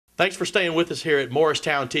Thanks for staying with us here at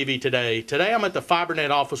Morristown TV Today. Today I'm at the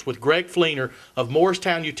Fibernet office with Greg Fleener of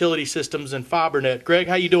Morristown Utility Systems and Fibernet. Greg,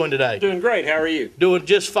 how you doing today? Doing great. How are you? Doing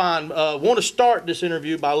just fine. Want to start this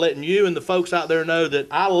interview by letting you and the folks out there know that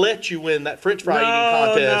I let you win that French fry eating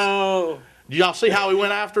contest. No. Did y'all see how we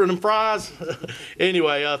went after them fries?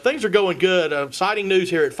 Anyway, things are going good. Exciting news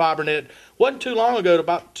here at Fibernet. Wasn't too long ago,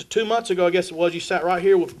 about 2 months ago, I guess it was, you sat right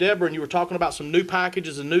here with Deborah and you were talking about some new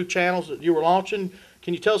packages and new channels that you were launching.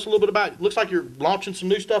 Can you tell us a little bit about it? Looks like you're launching some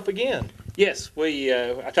new stuff again. Yes,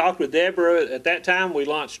 I talked with Deborah. At that time, we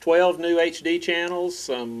launched 12 new HD channels,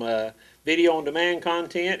 some video on demand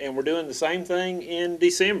content, and we're doing the same thing in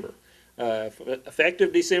December.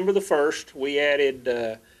 Effective December the 1st, we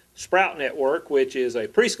added Sprout Network, which is a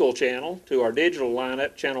preschool channel, to our digital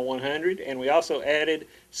lineup, channel 100, and we also added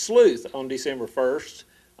Sleuth on December 1st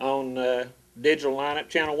on digital lineup,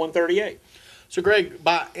 channel 138. So, Greg,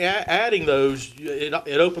 by adding those, it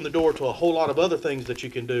opened the door to a whole lot of other things that you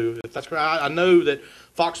can do. If that's correct, I know that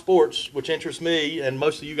Fox Sports, which interests me and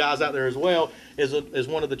most of you guys out there as well, is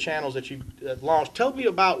one of the channels that you launched. Tell me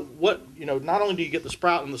about what, not only do you get the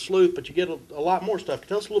Sprout and the Sleuth, but you get a lot more stuff.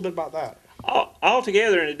 Tell us a little bit about that.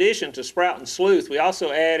 Altogether, in addition to Sprout and Sleuth, we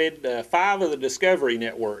also added 5 of the Discovery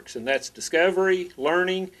networks, and that's Discovery,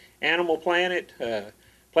 Learning, Animal Planet,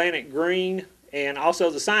 Planet Green, and also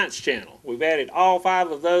the Science Channel. We've added all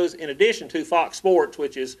 5 of those in addition to Fox Sports,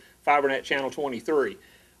 which is Fibernet Channel 23.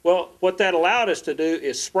 Well, what that allowed us to do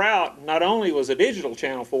is Sprout not only was a digital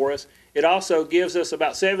channel for us, it also gives us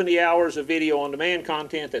about 70 hours of video on demand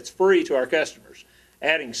content that's free to our customers.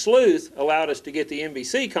 Adding Sleuth allowed us to get the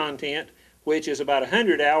NBC content, which is about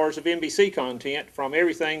 100 hours of NBC content from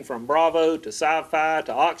everything from Bravo to Sci-Fi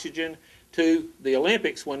to Oxygen to the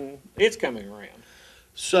Olympics when it's coming around.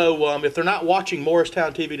 So if they're not watching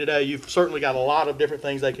Morristown TV Today, you've certainly got a lot of different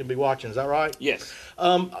things they can be watching. Is that right? Yes.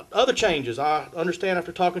 Other changes. I understand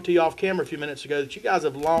after talking to you off camera a few minutes ago that you guys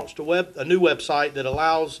have launched a new website that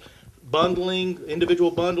allows bundling,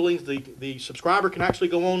 individual bundlings. The subscriber can actually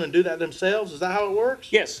go on and do that themselves. Is that how it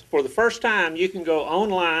works? Yes. For the first time, you can go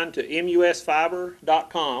online to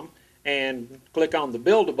musfiber.com and click on the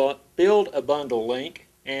Build a Bundle link,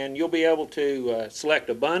 and you'll be able to select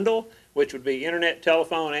a bundle, which would be internet,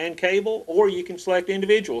 telephone, and cable, or you can select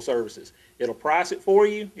individual services. It'll price it for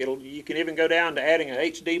you. You can even go down to adding an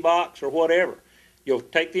HD box or whatever. You'll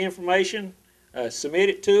take the information, submit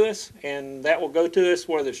it to us, and that will go to us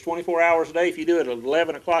whether it's 24 hours a day. If you do it at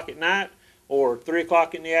 11 o'clock at night or 3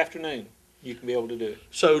 o'clock in the afternoon, you can be able to do it.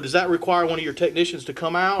 So does that require one of your technicians to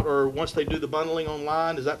come out, or once they do the bundling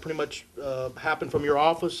online, does that pretty much happen from your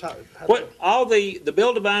office? All the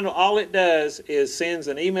Build a Bundle, all it does is sends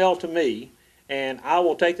an email to me, and I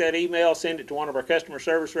will take that email, send it to one of our customer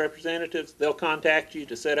service representatives. They'll contact you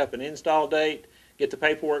to set up an install date, get the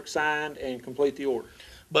paperwork signed, and complete the order.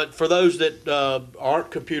 But for those that aren't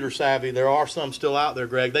computer savvy, there are some still out there,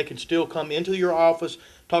 Greg. They can still come into your office,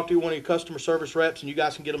 talk to one of your customer service reps, and you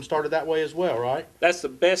guys can get them started that way as well, right? That's the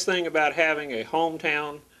best thing about having a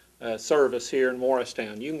hometown service here in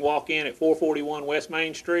Morristown. You can walk in at 441 West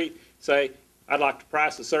Main Street, say, I'd like to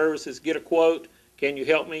price the services, get a quote. Can you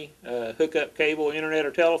help me hook up cable, internet,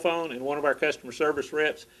 or telephone? And one of our customer service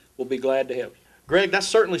reps will be glad to help you. Greg, that's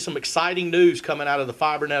certainly some exciting news coming out of the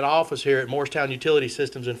Fibernet office here at Morristown Utility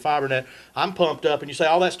Systems and Fibernet. I'm pumped up, and you say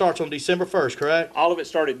all that starts on December 1st, correct? All of it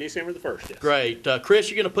started December the 1st, yes. Great. Chris,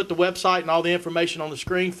 you're going to put the website and all the information on the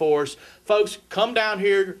screen for us. Folks, come down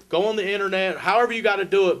here, go on the internet, however you got to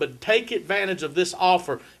do it, but take advantage of this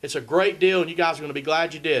offer. It's a great deal, and you guys are going to be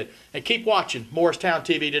glad you did. And keep watching Morristown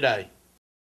TV Today.